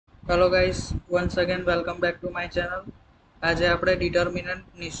Hello guys, once again welcome back to my channel. आज આપણે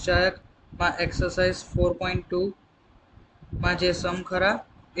डिटर्मिनન્ટ निश्चायक માં एक्सरसाइज 4.2 માં જે સમ ખરા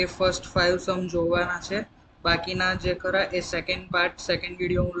એ ફર્સ્ટ 5 સમ જોવાના છે। બાકીના જે ખરા એ સેકન્ડ પાર્ટ સેકન્ડ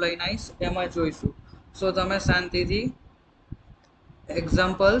વિડિયો હું લઈને આવીશ, એમાં જોઈશું। સો તમે શાંતિથી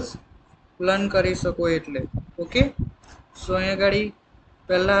એક્ઝામ્પલ્સ લર્ન કરી શકો એટલે ઓકે। સો અહીંયા ગાડી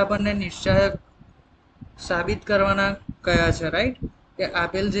પહેલા આપણને નિશ્ચાયક સાબિત કરવાના કયા છે, રાઈટ? કે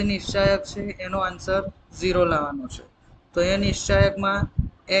આપેલ જે નિશ્ચાયક છે એનો આન્સર 0 લાવવાનો છે। તો અહીંયા નિશ્ચાયકમાં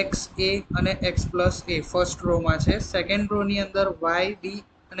એક્સ એ અને એક્સ પ્લસ એ ફર્સ્ટ રોમાં છે, સેકન્ડ રોની અંદર વાય બી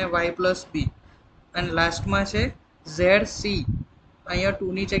અને વાય પ્લસ બી, અને લાસ્ટમાં છે ઝેડ સી। અહીંયા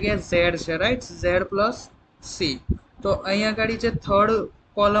ટુની જગ્યાએ ઝેડ છે, રાઈટ? Z plus C. તો અહીંયા આગળ જે થર્ડ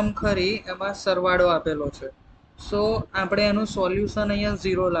કોલમ ખરી એમાં સરવાળો આપેલો છે। સો આપણે એનું સોલ્યુશન અહીંયા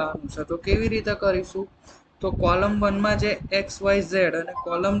 0 લાવવાનું છે। તો કેવી રીતે કરીશું? તો કોલમ 1 માં જે એક્સ વાય ઝેડ અને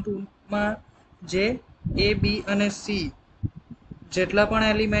કોલમ 2 માં જે એ બી અને સી જેટલા પણ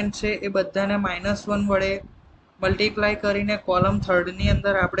એલિમેન્ટ છે એ બધાને -1 વડે મલ્ટીપ્લાય કરીને કોલમ થર્ડની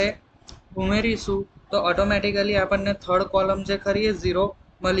અંદર આપણે ઉમેરીશું તો ઓટોમેટિકલી આપણને થર્ડ કોલમ જે ખરી એ 0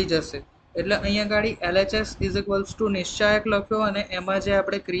 મળી જશે। એટલે અહીંયા ગાડી LHS ઇઝ ઇક્વલ્સ ટુ નિશ્ચાયક લખ્યો અને એમાં જે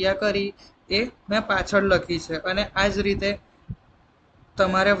આપણે ક્રિયા કરી એ મેં પાછળ લખી છે, અને આ જ રીતે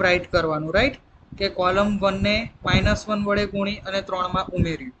તમારે રાઇટ કરવાનું, રાઈટ? કે કોલમ 1 ને -1 વડે ગુણી અને 3 માં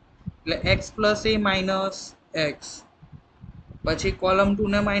ઉમેર્યું એટલે એક્સ પ્લસ એ માઇનસ એક્સ, પછી કોલમ 2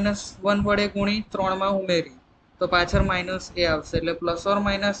 ને -1 વડે ગુણી 3 માં ઉમેરી તો પાછળ માઇનસ એ આવશે એટલે plus or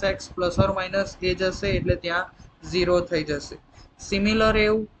minus x plus or minus એ જશે એટલે ત્યાં 0 થઈ જશે। સિમિલર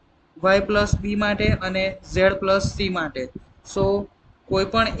એવું વાય પ્લસ બી માટે અને ઝેડ પ્લસ સી માટે। સો કોઈ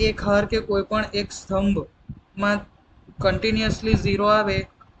પણ એક હર કે કોઈ પણ એક સ્તંભમાં કન્ટિન્યુઅસલી 0 આવે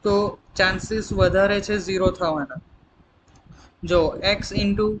તો ચાન્સીસ વધારે છે 0 થવાના। જો x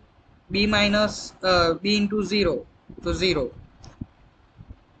ઇન્ટુ બી માઇનસ બી ઇન્ટુ 0 તો 0,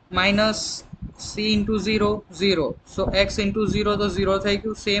 માઇનસ સી ઇન્ટુ 0 0, સો એક્સ ઇન્ટુ 0 તો 0 થઈ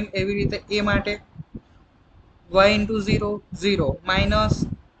ગયું। સેમ એવી રીતે એ માટે Y into 0 0, minus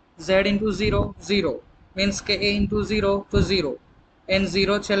Z into 0 0, means કે એ ઇન્ટુ 0 તો 0 એન્ડ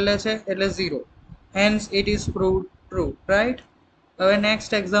 0 છેલ્લે છે એટલે 0, hence it is proved true, right? હવે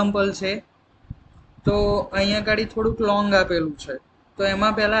નેક્સ્ટ એક્ઝામ્પલ છે, તો અહીંયા ગાડી થોડુંક લોંગ આપેલું છે, તો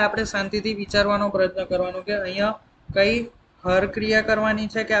એમાં પહેલાં આપણે શાંતિથી વિચારવાનો પ્રયત્ન કરવાનો કે અહીંયા કઈ હર ક્રિયા કરવાની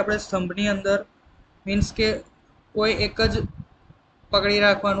છે કે આપણે સ્તંભની અંદર, મીન્સ કે કોઈ એક જ પકડી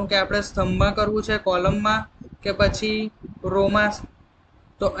રાખવાનું કે આપણે સ્તંભમાં કરવું છે, કોલમમાં કે પછી રોમાં।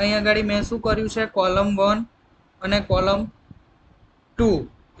 તો અહીંયા ગાડી મેં શું કર્યું છે, કોલમ 1 અને કોલમ 2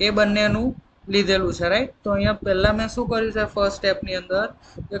 એ બંનેનું લીધેલું છે, રાઈટ? તો અહીંયા પહેલાં મેં શું કર્યું છે ફર્સ્ટ સ્ટેપની અંદર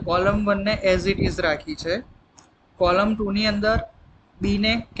કે કોલમ 1 ને એઝ ઇટ ઇઝ રાખી છે, કોલમ 2 ની અંદર બી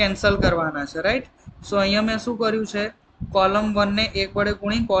ને કેન્સલ કરવાના છે, રાઈટ? સો અહીંયા મેં શું કર્યું છે, કોલમ 1 ને 1 વડે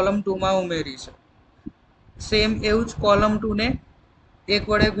ગુણી કોલમ 2 માં ઉમેરી છે। સેમ એવું જ કોલમ 2 ને 1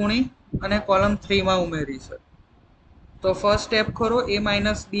 વડે ગુણી અને કોલમ 3 માં ઉમેરી છે। તો ફર્સ્ટ સ્ટેપ ખરો એ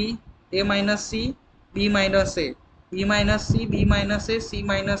minus B, A minus C, B minus A, B minus C, B minus A, C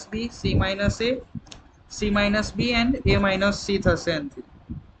minus B, C minus A, C minus B and A minus C થશે એનાથી।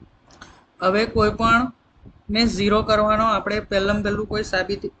 હવે કોઈ પણ ને 0 કરવાનો આપણે પહેલું કોઈ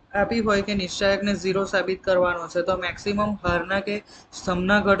સાબિત આપી હોય કે નિશ્ચાયકને 0 સાબિત કરવાનો છે તો મેક્સિમમ હારના કે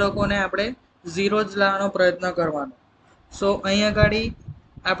સ્તંભના ઘટકોને આપણે 0 જ લાવવાનો પ્રયત્ન કરવાનો। સો અહીંયા ગાડી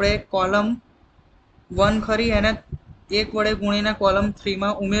આપણે કોલમ 1 ખરી એને 1 વડે ગુણીને કોલમ 3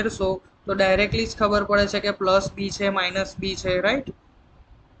 માં ઉમેરશો તો ડાયરેક્ટલી જ ખબર પડે છે કે પ્લસ બી છે માઇનસ બી છે, રાઈટ?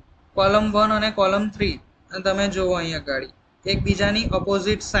 કોલમ 1 અને કોલમ 3 અને તમે જુઓ અહીંયા ગાડી એકબીજાની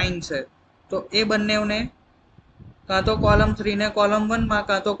ઓપોઝિટ સાઇન છે, તો એ બંનેને કાં તો કોલમ 3 ને કોલમ 1 માં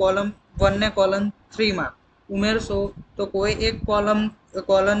કાં તો કોલમ 1 ને કોલમ 3 માં ઉમેરશો તો કોઈ એક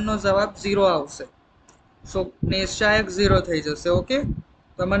કોલમનો જવાબ 0 આવશે। સો નિશ્ચાયક 0 થઈ જશે, ઓકે?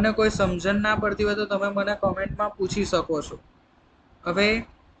 તમને કોઈ સમજણ ના પડતી હોય તો તમે મને કમેન્ટમાં પૂછી શકો છો। હવે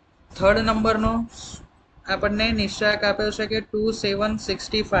થર્ડ નંબરનો આપણને નિશ્ચાયક આપ્યો છે કે 2 7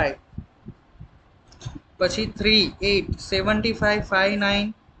 65, પછી 3 8 75 5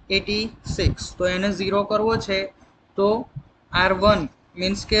 9 86, તો એને 0 કરવો છે તો R1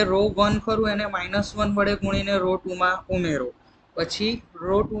 મીન્સ કે રો 1 ખરું એને -1 વડે ગુણીને રો 2 માં ઉમેરો, પછી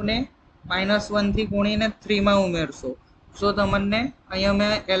રો 2 ને -1 થી ગુણીને 3 માં ઉમેરશો। સો તમને અહીંયા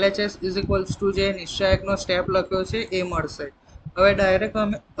મેં LHS ઇઝ ઇક્વલ્સ ટુ જે નિશ્ચાયકનો સ્ટેપ લખ્યો છે એ મળશે। હવે ડાયરેક્ટ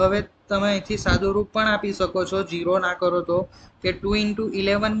હવે તમે અહીંથી સાદું રૂપ પણ આપી શકો છો 0 ના કરો તો, કે 2 ઇન્ટુ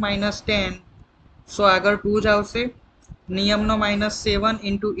 11 માઇનસ 10, સો આગળ 2 જ આવશે, નિયમનો -7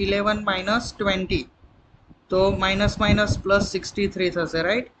 ઇન્ટુ 11 માઇનસ 20 તો માઇનસ માઇનસ પ્લસ 63 થશે,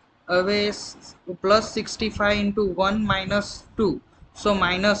 રાઈટ? હવે +65 into 1 minus 2, so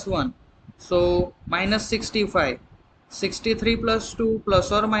 -1, so -65. 63 plus 2 plus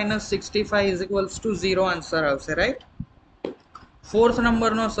or minus 65 is equals to 0 answer આવશે, રાઈટ. ફોર્થ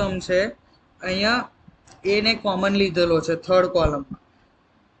નંબરનો સમ છે, અહીંયા એને કોમન લીધેલો છે થર્ડ કોલમમાં,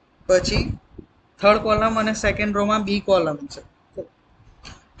 પછી થર્ડ કોલમ અને સેકન્ડ રોમાં બી કોલમ છે,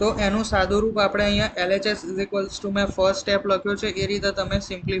 તો એનું સાદું રૂપ આપણે અહીંયા LHS ઇઝ ઇક્વલ્સ ટુ મેં ફર્સ્ટ સ્ટેપ લખ્યો છે એ રીતે તમે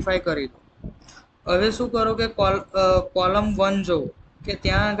સિમ્પ્લિફાય કરી દો. હવે શું કરો કે કોલમ 1 જુઓ કે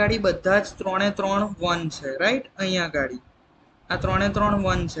ત્યાં આગળ બધા જ 3 1 છે, રાઈટ. અહીંયા આગળ આ 3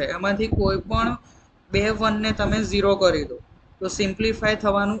 1 છે, એમાંથી કોઈ પણ બે 1 ને તમે 0 કરી દો તો સિમ્પ્લિફાય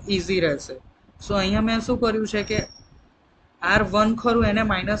થવાનું ઇઝી રહેશે. સો અહીંયા મેં શું કર્યું છે કે R1 ખરું એને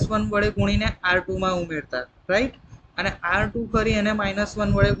 -1 વડે ગુણીને R2 માં ઉમેરતા, રાઈટ, અને R2 કરી એને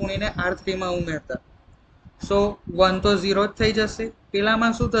 -1 વડે ગુણીને R3 માં ઉમેરતા. સો 1 તો 0 જ થઈ જશે.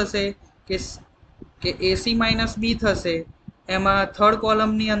 પેલામાં શું થશે કે AC માઇનસ બી થશે, એમાં થર્ડ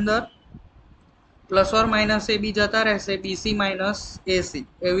કોલમની અંદર પ્લસ ઓર માઇનસ એ બી જતા રહેશે, BC માઇનસ AC,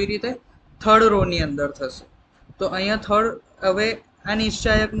 એવી રીતે થર્ડ રોની અંદર થશે. તો અહીંયા થર્ડ, હવે આ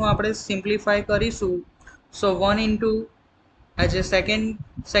નિશ્ચાયકનું આપણે સિમ્પ્લિફાય કરીશું. સો 1 ઇન્ટુ આ જે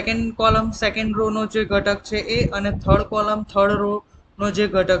સેકન્ડ કોલમ સેકન્ડ રોનો જે ઘટક છે એ, અને થર્ડ કોલમ થર્ડ રોનો જે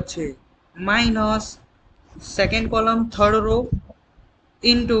ઘટક છે, minus second column third row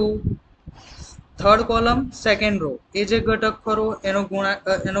into third column second row, એ જે ઘટક ખરો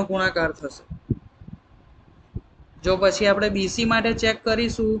એનો ગુણાકાર થશે. જો પછી આપણે BC માટે ચેક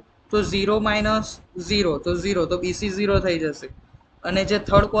કરીશું તો 0 માઇનસ 0 તો 0, તો BC 0 થઈ જશે. અને જે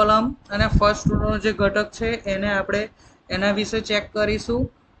થર્ડ કોલમ અને ફર્સ્ટ રોનો જે ઘટક છે એને આપણે એના વિશે ચેક કરીશું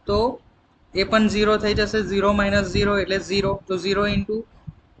તો એ પણ 0 થઈ જશે. 0 માઇનસ 0 એટલે 0, તો 0 ઇન્ટુ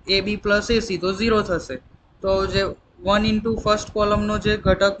AB પ્લસ AC તો 0 થશે. તો જે 1 ઇન્ટુ ફર્સ્ટ કોલમનો જે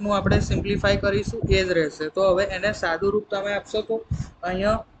ઘટકનું આપણે સિમ્પ્લિફાય કરીશું એ જ રહેશે. તો હવે એને સાદું રૂપ તમે આપશો તો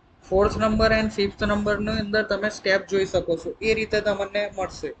અહીંયા ફોર્થ નંબર એન્ડ ફિફ્થ નંબરની અંદર તમે સ્ટેપ જોઈ શકો છો, એ રીતે તમને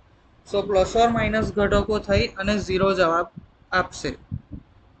મળશે. સો પ્લસ ઓર માઇનસ ઘટકો થઈ અને 0 જવાબ આપશે.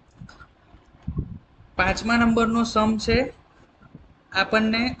 પાંચમા નંબરનો સમ છે,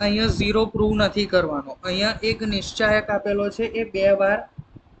 આપણને અહીંયા 0 પ્રૂવ નથી કરવાનો. અહીંયા એક નિશ્ચાયક આપેલો છે, એ 2 વાર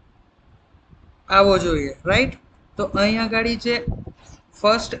આવવો જોઈએ, રાઈટ. તો અહીંયા આગળ જે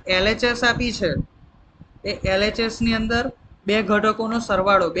ફર્સ્ટ LHS આપી છે એ LHS ની અંદર બે ઘટકોનો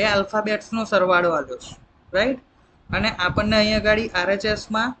સરવાળો, બે આલ્ફાબેટ્સનો સરવાળો આવ્યો છે, રાઈટ. અને આપણને અહીંયા આગળ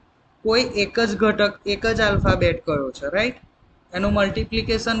RHSમાં કોઈ એક જ ઘટક, એક જ આલ્ફાબેટ કયો છે, રાઈટ. એનું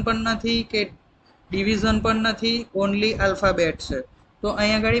મલ્ટિપ્લિકેશન પણ નથી કે ડિવિઝન પણ નથી, ઓનલી આલ્ફાબેટ છે. તો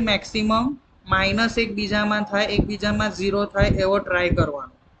અહીંયા આગળ મેક્સિમમ માઇનસ એકબીજામાં થાય, એકબીજામાં 0 થાય એવો ટ્રાય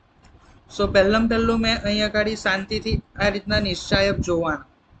કરવાનો. સો પહેલું મેં અહીંયા આગળ શાંતિથી આ રીતના નિશ્ચાયક જોવાના,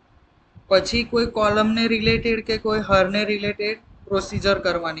 પછી કોઈ કોલમને રિલેટેડ કે કોઈ હરને રિલેટેડ પ્રોસિજર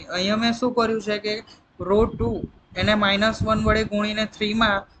કરવાની. અહીંયા મેં શું કર્યું છે કે રો 2 એને -1 વડે ગુણીને 3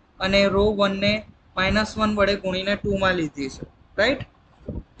 માં અને રો 1 ને -1 વડે ગુણીને 2 માં લીધી છે, રાઈટ.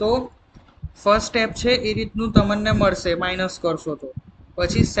 તો ફર્સ્ટ સ્ટેપ છે એ રીતનું તમને મળશે માઇનસ કરશો તો.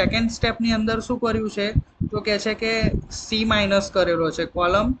 પછી સેકન્ડ સ્ટેપની અંદર શું કર્યું છે તો કહે છે કે C માઇનસ કરેલો છે,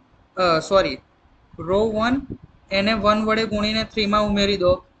 કોલમ રો 1 એને 1 વડે ગુણીને 3 માં ઉમેરી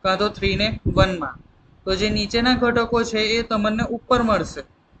દો, કાં તો 3 ને 1 માં. તો જે નીચેના ઘટકો છે એ તમને ઉપર મળશે.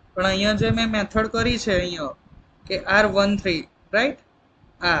 પણ અહીંયા જે મેં મેથડ કરી છે અહીંયા કે R13, રાઈટ,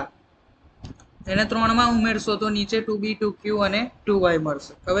 આ એને 3 માં ઉમેરશો તો નીચે 2B 2Q અને 2Y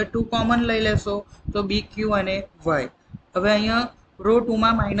મળશે. હવે 2 કોમન લઈ લેશો તો BQ અને Y. હવે અહીંયા રો 2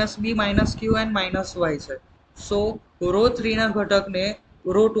 માં -B -Q અને -Y છે. સો રો 3 ના ઘટકને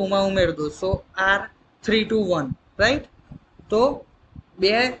રો 2 માં ઉમેર દો. સો R3 to 1, રાઈટ. તો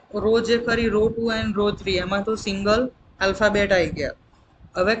બે રો જે કરી રો 2 એન્ડ રો 3 એમાં તો સિંગલ આલ્ફાબેટ આવી ગયા.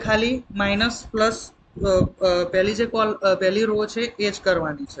 હવે ખાલી માઇનસ પ્લસ પહેલી રો છે એ જ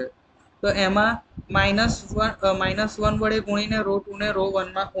કરવાની છે. તો એમાં -1 વડે ગુણીને રો 2 ને રો 1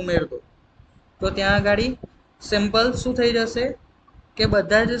 માં ઉમેર દો. તો ત્યાં આગળ સિમ્પલ શું થઈ જશે કે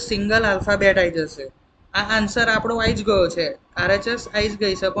બધા જ સિંગલ આલ્ફાબેટ આવી જશે. આ આન્સર આપણો આવી જ ગયો છે, RHS આવી જ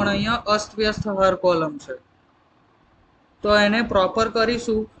ગઈ છે, પણ અહીંયા અસ્તવ્યસ્ત હર કોલમ છે. તો એને પ્રોપર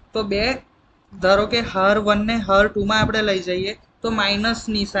કરીશું તો બે, ધારો કે હર 1 ને હર 2 માં આપણે લઈ જઈએ તો માઇનસ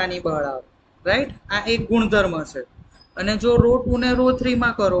નિશાની બહાર આવે, રાઈટ. આ એક ગુણધર્મ છે. અને જો રો 2 ને રો 3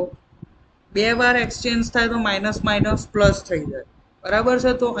 માં કરો, બે વાર એક્સચેન્જ થાય તો માઇનસ માઇનસ પ્લસ થઈ જાય, બરાબર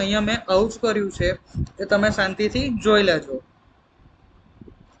છે. તો અહીંયા મેં આવું જ કર્યું છે, એ તમે શાંતિથી જોઈ લેજો,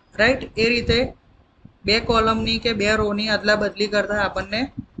 રાઈટ. એ રીતે બે કોલમની કે બે રોની અદલા બદલી કરતા આપણને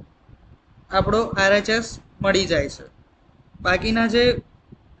આપણો RHS મળી જાય છે. બાકીના જે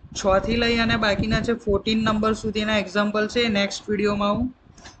 6 થી લઈ અને બાકીના છે 14 નંબર સુધીના એક્ઝામ્પલ છે નેક્સ્ટ વિડીયોમાં હું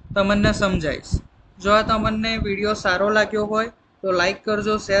તમને સમજાવીશ. જો આ તમને વિડીયો સારો લાગ્યો હોય તો લાઈક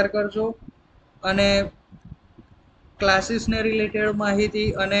કરજો, શેર કરજો અને ક્લાસીસને રિલેટેડ માહિતી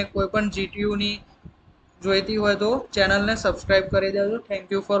અને કોઈ પણ જીટીયુની જોઈતી હોય તો ચેનલને સબસ્ક્રાઈબ કરી દેજો.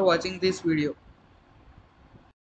 Thank you for watching this video.